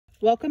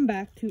Welcome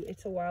back to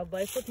It's a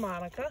Wildlife with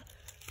Monica.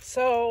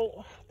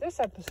 So this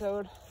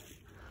episode,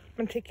 I'm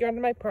going to take you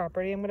onto my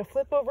property. I'm going to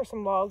flip over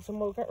some logs and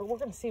we're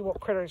going to see what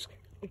critters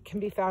can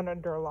be found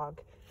under a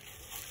log.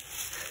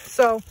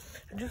 So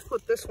I just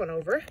flipped this one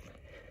over.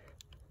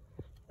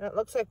 And it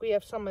looks like we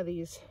have some of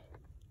these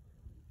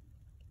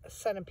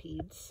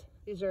centipedes.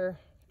 These are,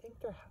 I think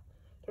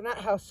they're not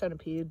house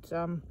centipedes.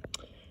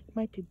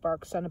 Might be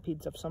bark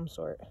centipedes of some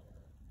sort.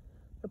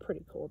 They're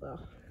pretty cool though.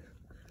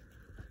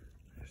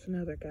 There's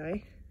another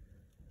guy.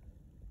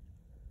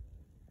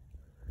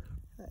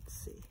 Let's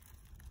see.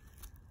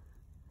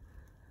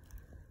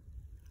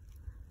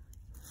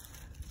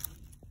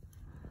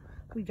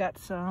 We got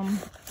some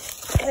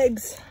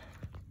eggs.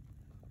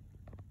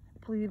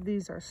 I believe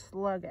these are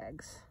slug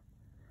eggs.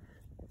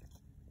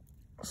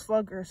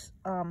 Slug or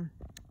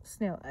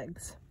snail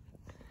eggs.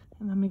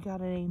 And then we got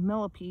a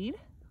millipede.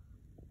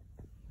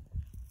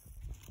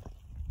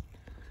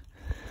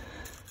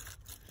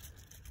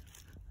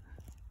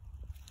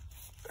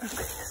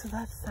 Okay, so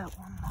that's that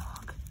one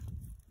log.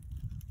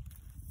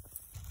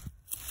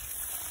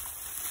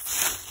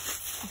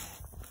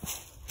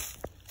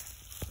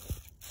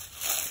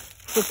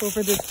 Flip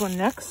over this one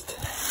next.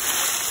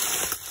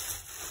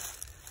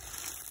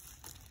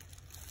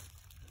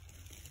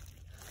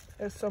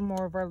 There's some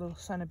more of our little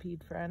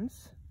centipede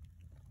friends.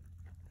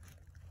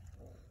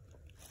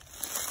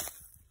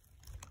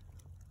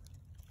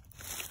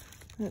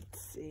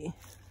 Let's see.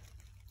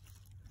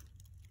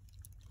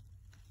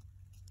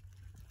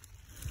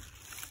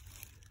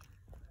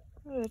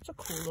 Oh, that's a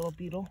cool little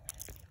beetle.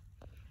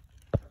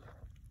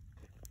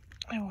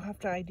 I will have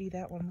to ID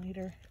that one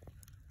later.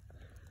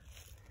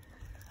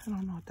 I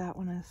don't know what that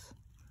one is.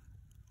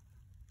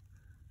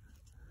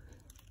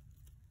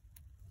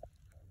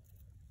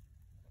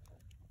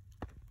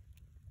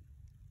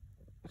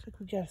 Looks like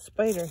we got a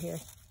spider here.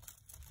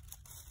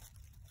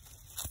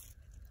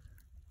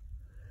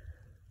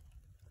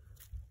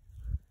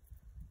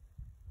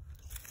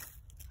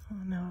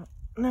 Oh no,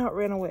 now it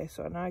ran away,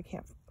 so now I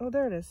can't. Oh,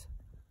 there it is.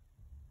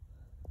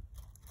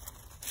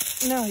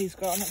 Now he's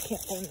gone. I can't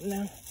find it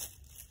now.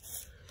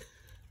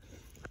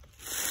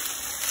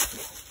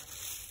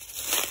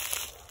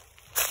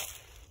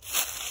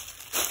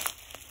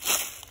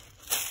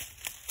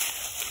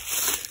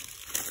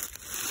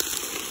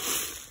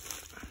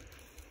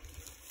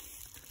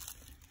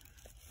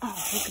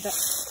 Oh, look at that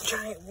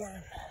giant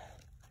worm.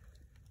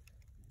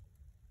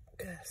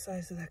 Look at the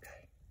size of that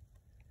guy.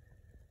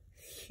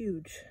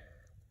 Huge.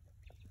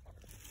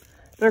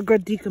 They're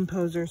good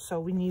decomposers,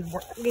 so we need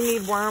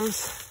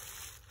worms.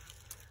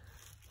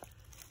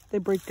 They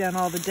break down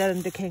all the dead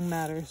and decaying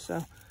matter,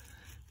 so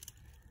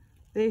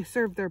they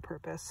serve their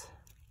purpose.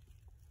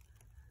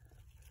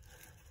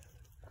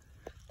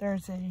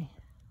 There's a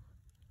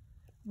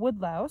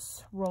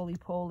woodlouse,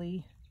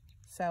 roly-poly,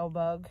 sow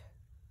bug.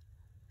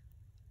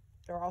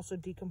 They're also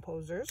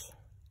decomposers.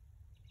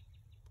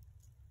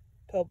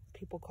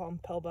 People call them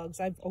pell bugs.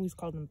 I've always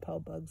called them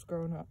pell bugs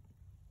growing up.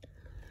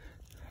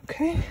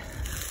 Okay.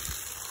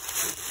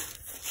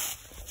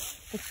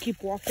 Let's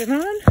keep walking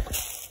on.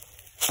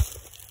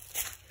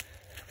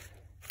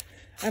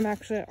 I'm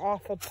actually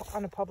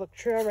on a public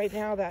trail right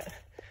now that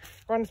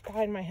runs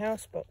behind my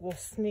house, but we'll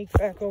sneak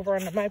back over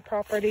onto my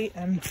property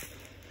and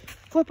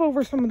flip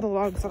over some of the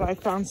logs that I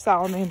found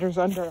salamanders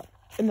under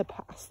in the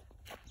past.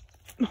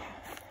 There's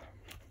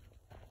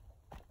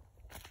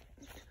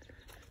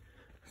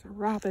a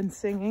robin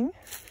singing.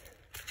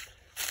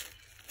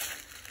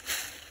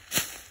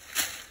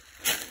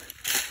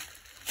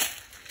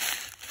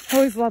 I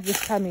always love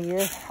this time of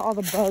year. All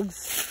the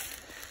bugs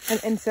and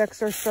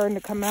insects are starting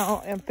to come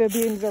out.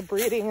 Amphibians are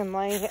breeding and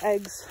laying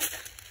eggs.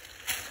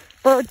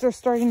 Birds are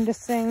starting to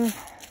sing.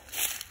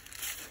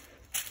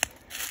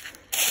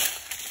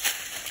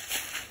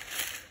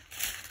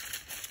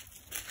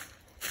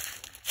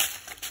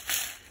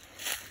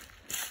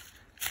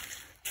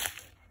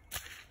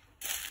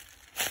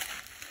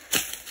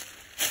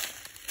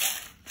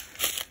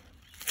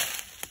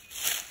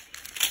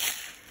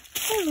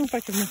 I don't know if I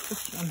can miss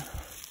this one.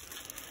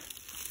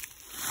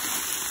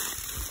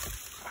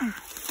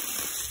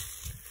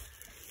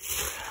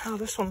 Oh,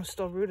 this one was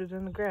still rooted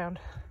in the ground.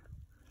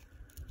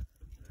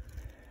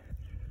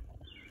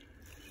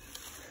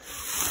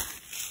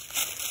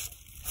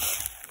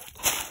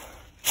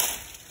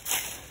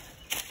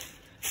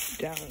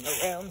 Down and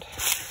around.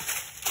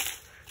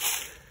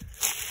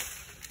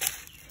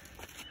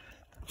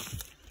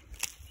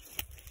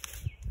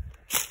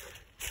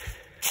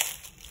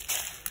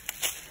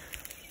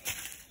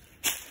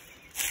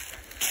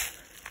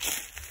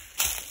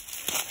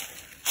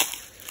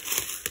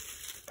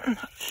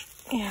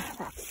 Yeah,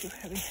 rock's too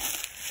heavy.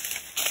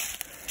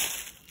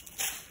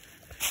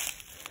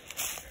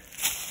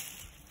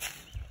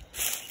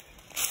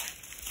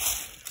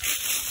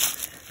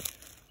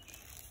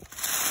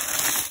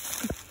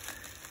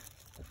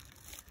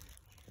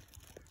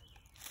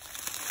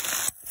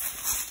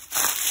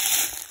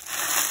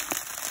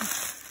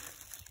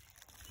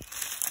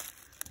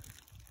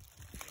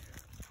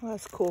 Well,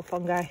 that's cool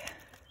fungi.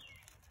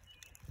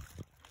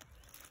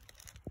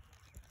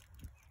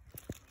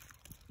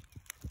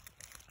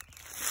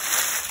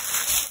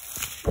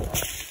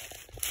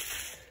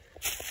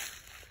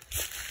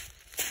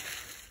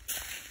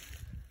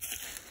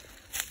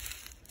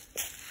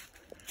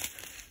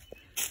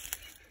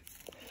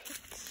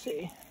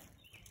 see.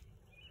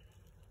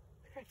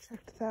 I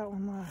checked that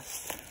one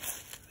last.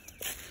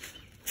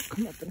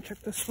 Come up and check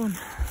this one.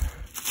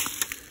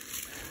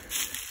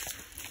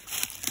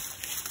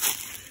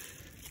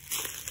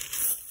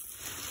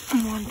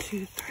 One,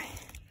 two, three.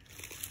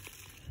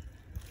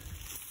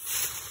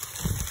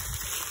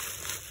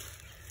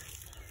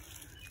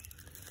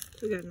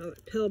 We got another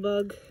pill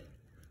bug.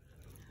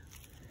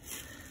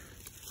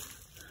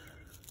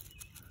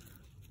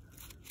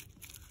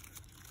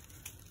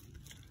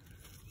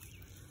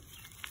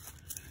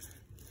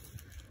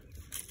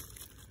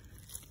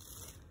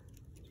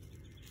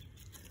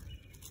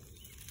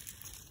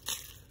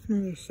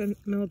 Another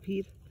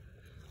millipede.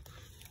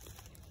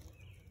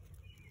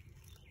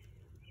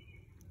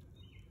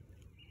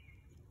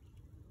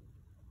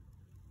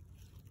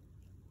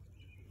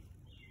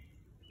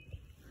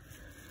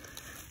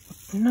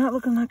 Not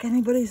looking like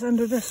anybody's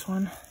under this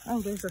one.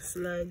 Oh, there's a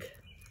slug.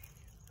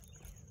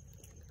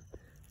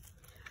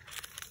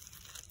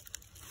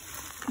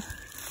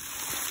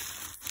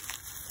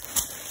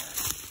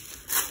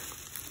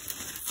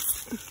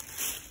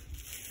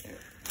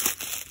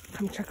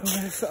 Come check over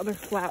this other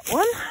flat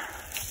one.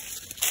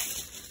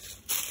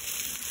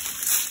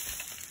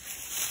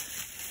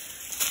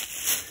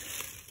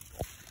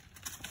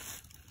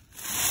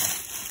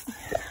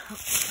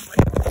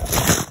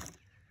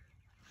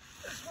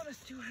 This one is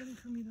too heavy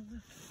for me to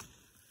lift.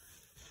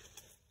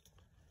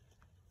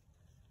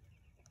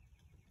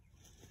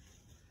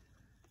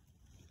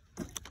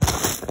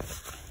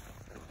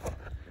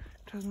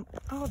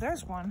 Oh,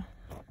 there's one.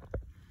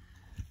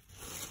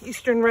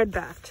 Eastern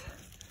redbacked.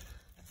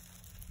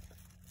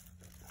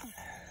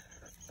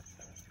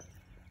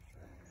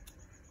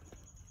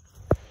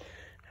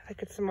 I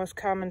think it's the most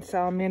common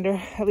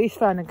salamander, at least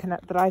found in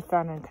that I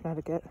found in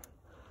Connecticut.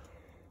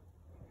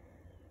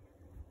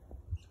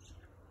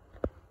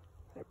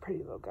 They're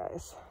pretty little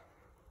guys.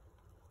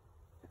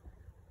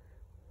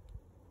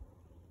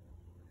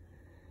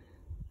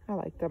 I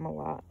like them a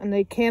lot, and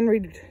they can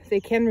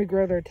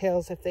regrow their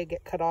tails if they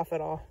get cut off at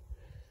all,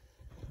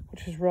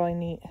 which is really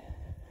neat.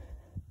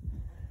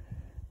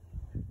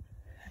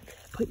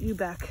 Put you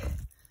back.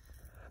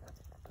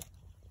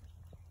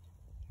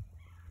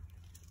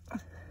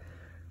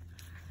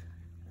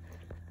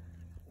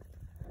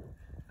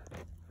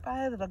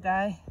 Bye, little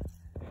guy.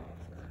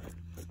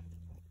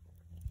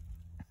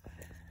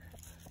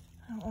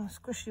 I don't want to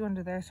squish you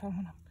under there, so I'm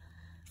going to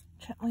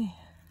gently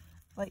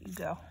let you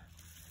go.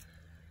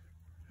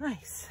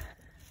 Nice.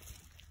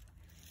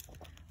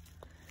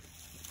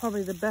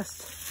 Probably the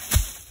best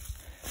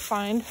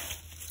find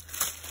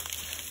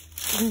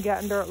you can get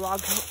under a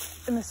log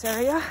in this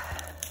area.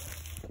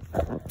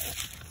 Let's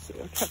see,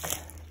 I'll check.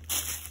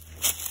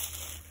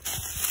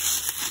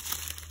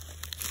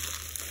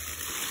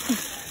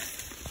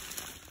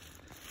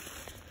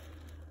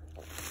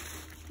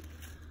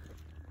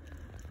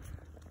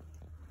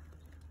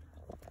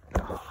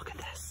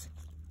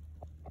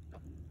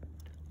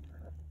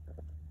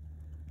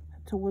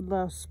 A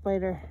woodlouse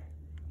spider.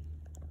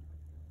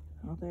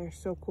 Oh, they're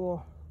so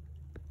cool.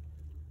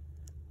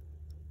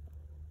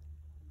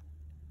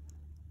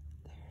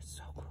 They're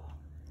so cool.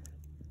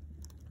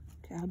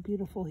 Look how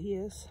beautiful he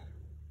is.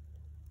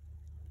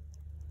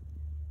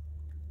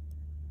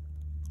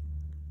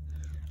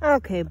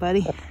 Okay,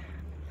 buddy.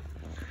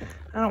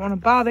 I don't want to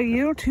bother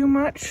you too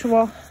much.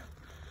 Well,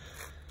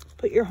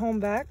 put your home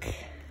back.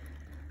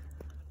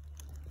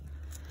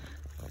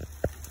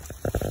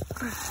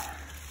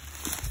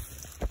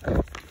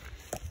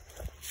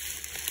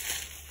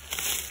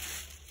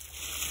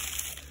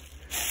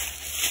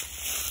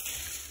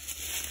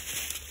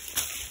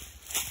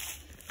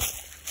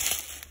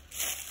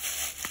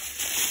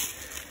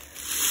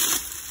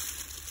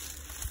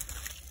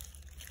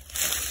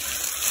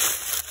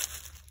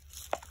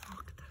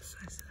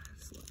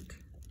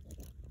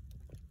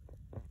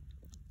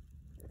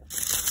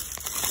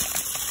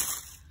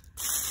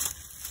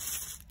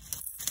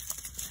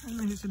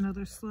 And there's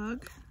another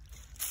slug.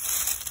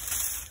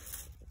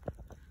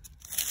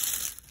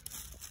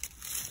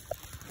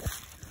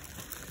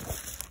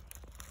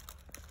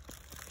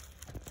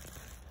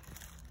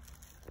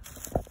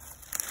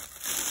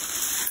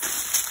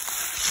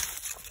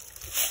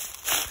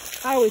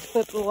 I always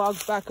flip the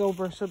logs back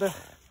over so the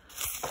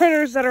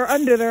critters that are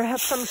under there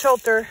have some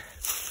shelter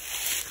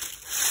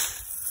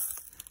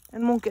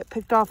and won't get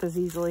picked off as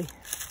easily.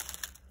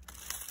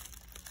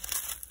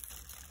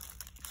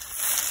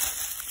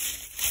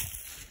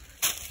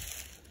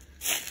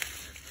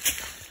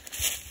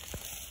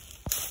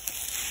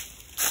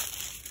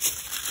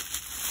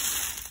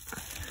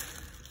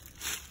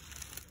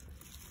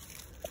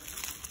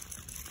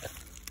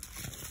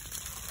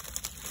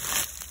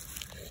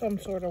 Some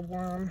sort of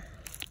worm.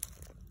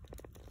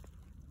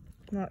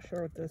 Not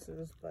sure what this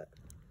is, but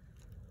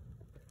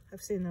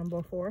I've seen them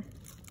before.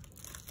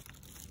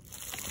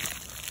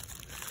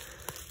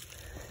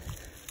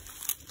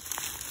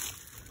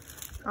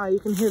 Oh, you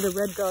can hear the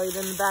red-bellied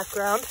in the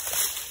background.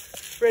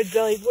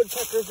 Red-bellied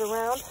woodpeckers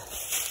around.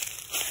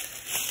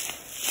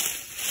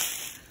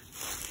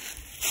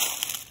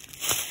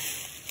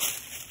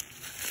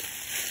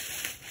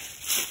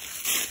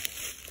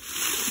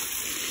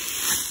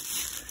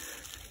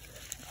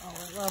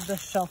 love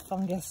this shelf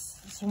fungus.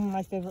 It's one of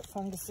my favorite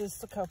funguses.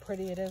 Look how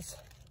pretty it is.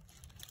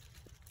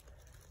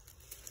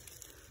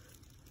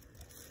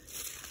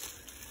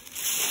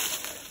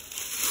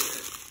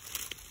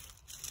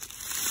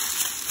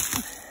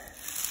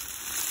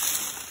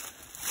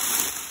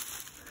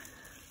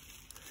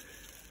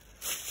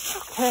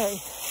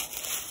 Okay.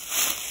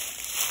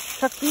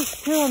 Chuck these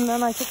two and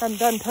then I think I'm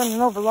done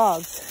turning over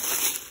logs.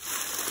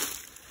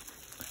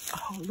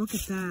 Oh, look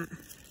at that.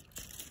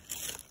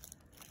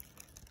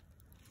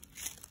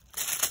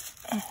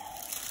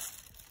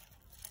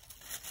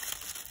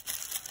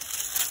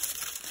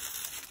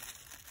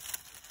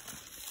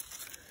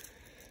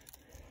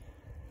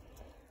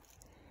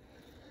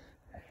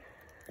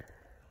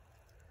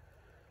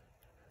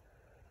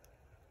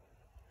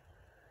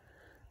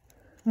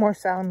 More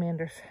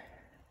salamanders.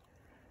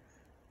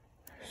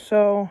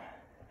 So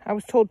I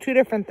was told two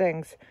different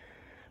things.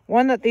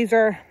 One, that these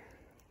are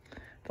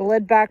the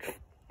lead-backed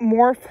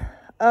morph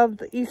of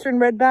the eastern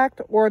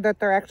red-backed, or that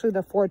they're actually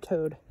the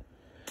four-toed.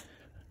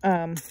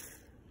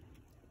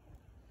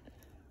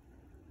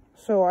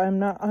 So I'm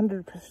not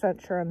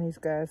 100% sure on these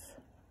guys.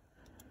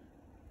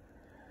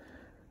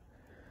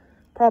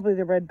 Probably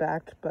the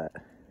red-backed, but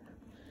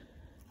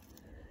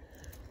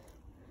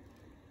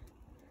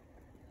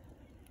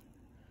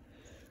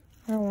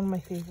they're one of my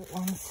favorite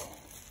ones.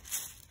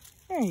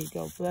 There you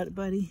go,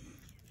 buddy.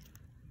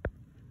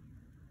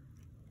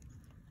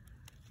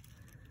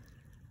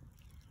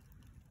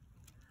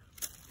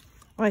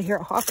 Oh, I hear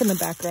a hawk in the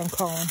background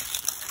calling.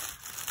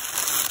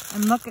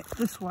 And look at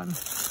this one.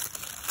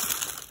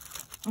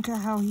 Look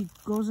at how he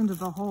goes into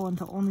the hole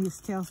until only his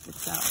tail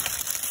sticks out.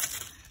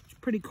 It's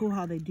pretty cool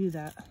how they do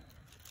that.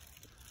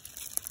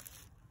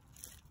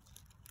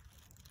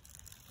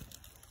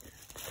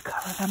 Just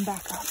cover them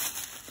back up.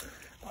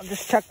 I'll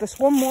just check this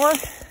one more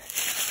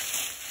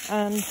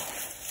and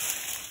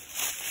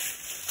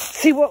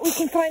see what we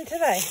can find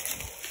today.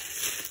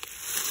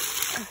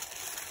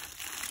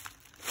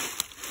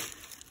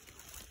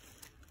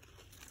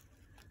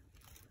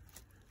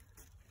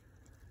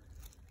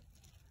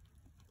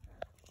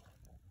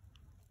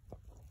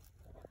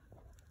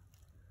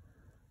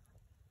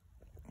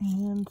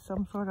 And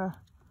some sort of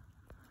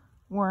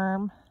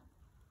worm,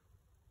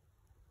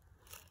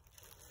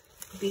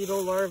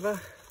 beetle larva.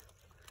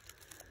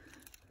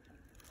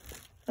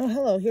 Oh,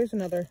 hello, here's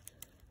another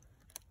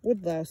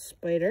woodlouse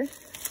spider.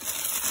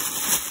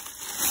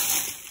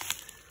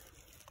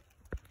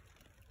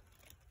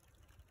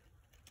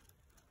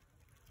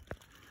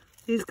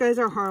 These guys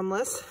are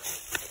harmless,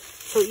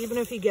 so even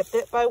if you get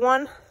bit by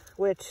one,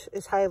 which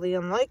is highly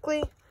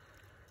unlikely,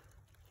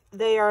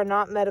 they are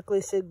not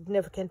medically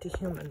significant to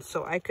humans.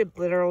 So I could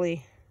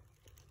literally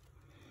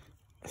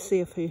see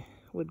if he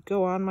would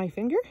go on my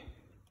finger.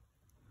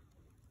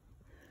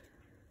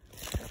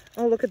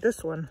 Oh, look at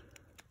this one.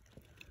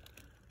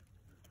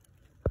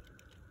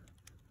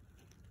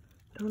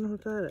 Don't know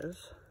what that is.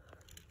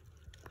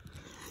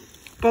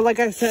 But like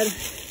I said,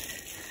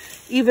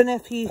 even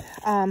if he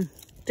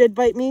did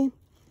bite me,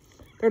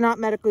 they're not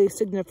medically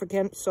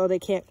significant, so they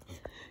can't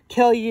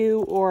kill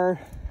you or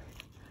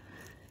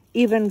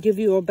even give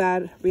you a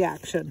bad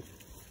reaction.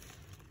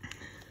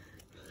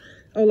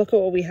 Oh, look at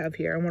what we have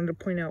here. I wanted to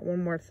point out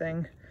one more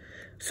thing.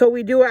 So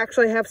we do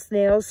actually have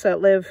snails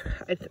that live.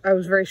 I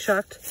was very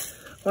shocked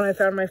when I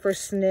found my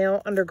first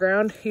snail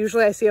underground.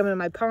 Usually I see them in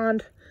my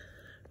pond,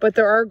 but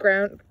there are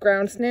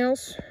ground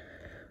snails.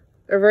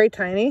 They're very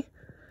tiny.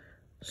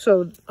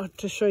 So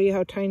to show you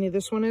how tiny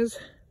this one is,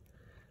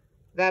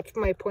 that's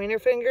my pointer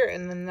finger,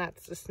 and then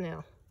that's the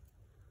snail.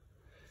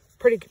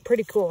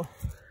 Pretty cool.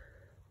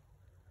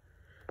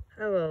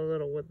 Hello,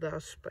 little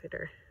woodlouse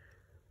spider.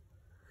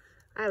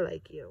 I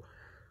like you.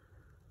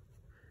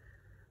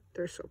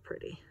 They're so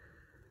pretty.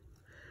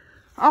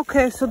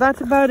 Okay, so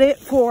that's about it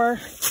for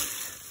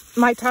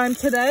my time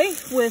today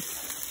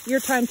with your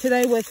time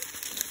today with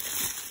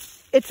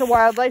It's a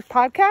Wildlife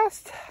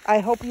podcast. I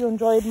hope you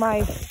enjoyed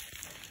my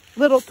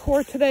little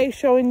tour today,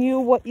 showing you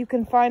what you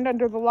can find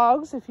under the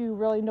logs if you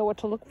really know what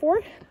to look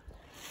for.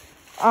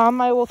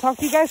 I will talk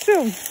to you guys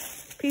soon.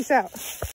 Peace out.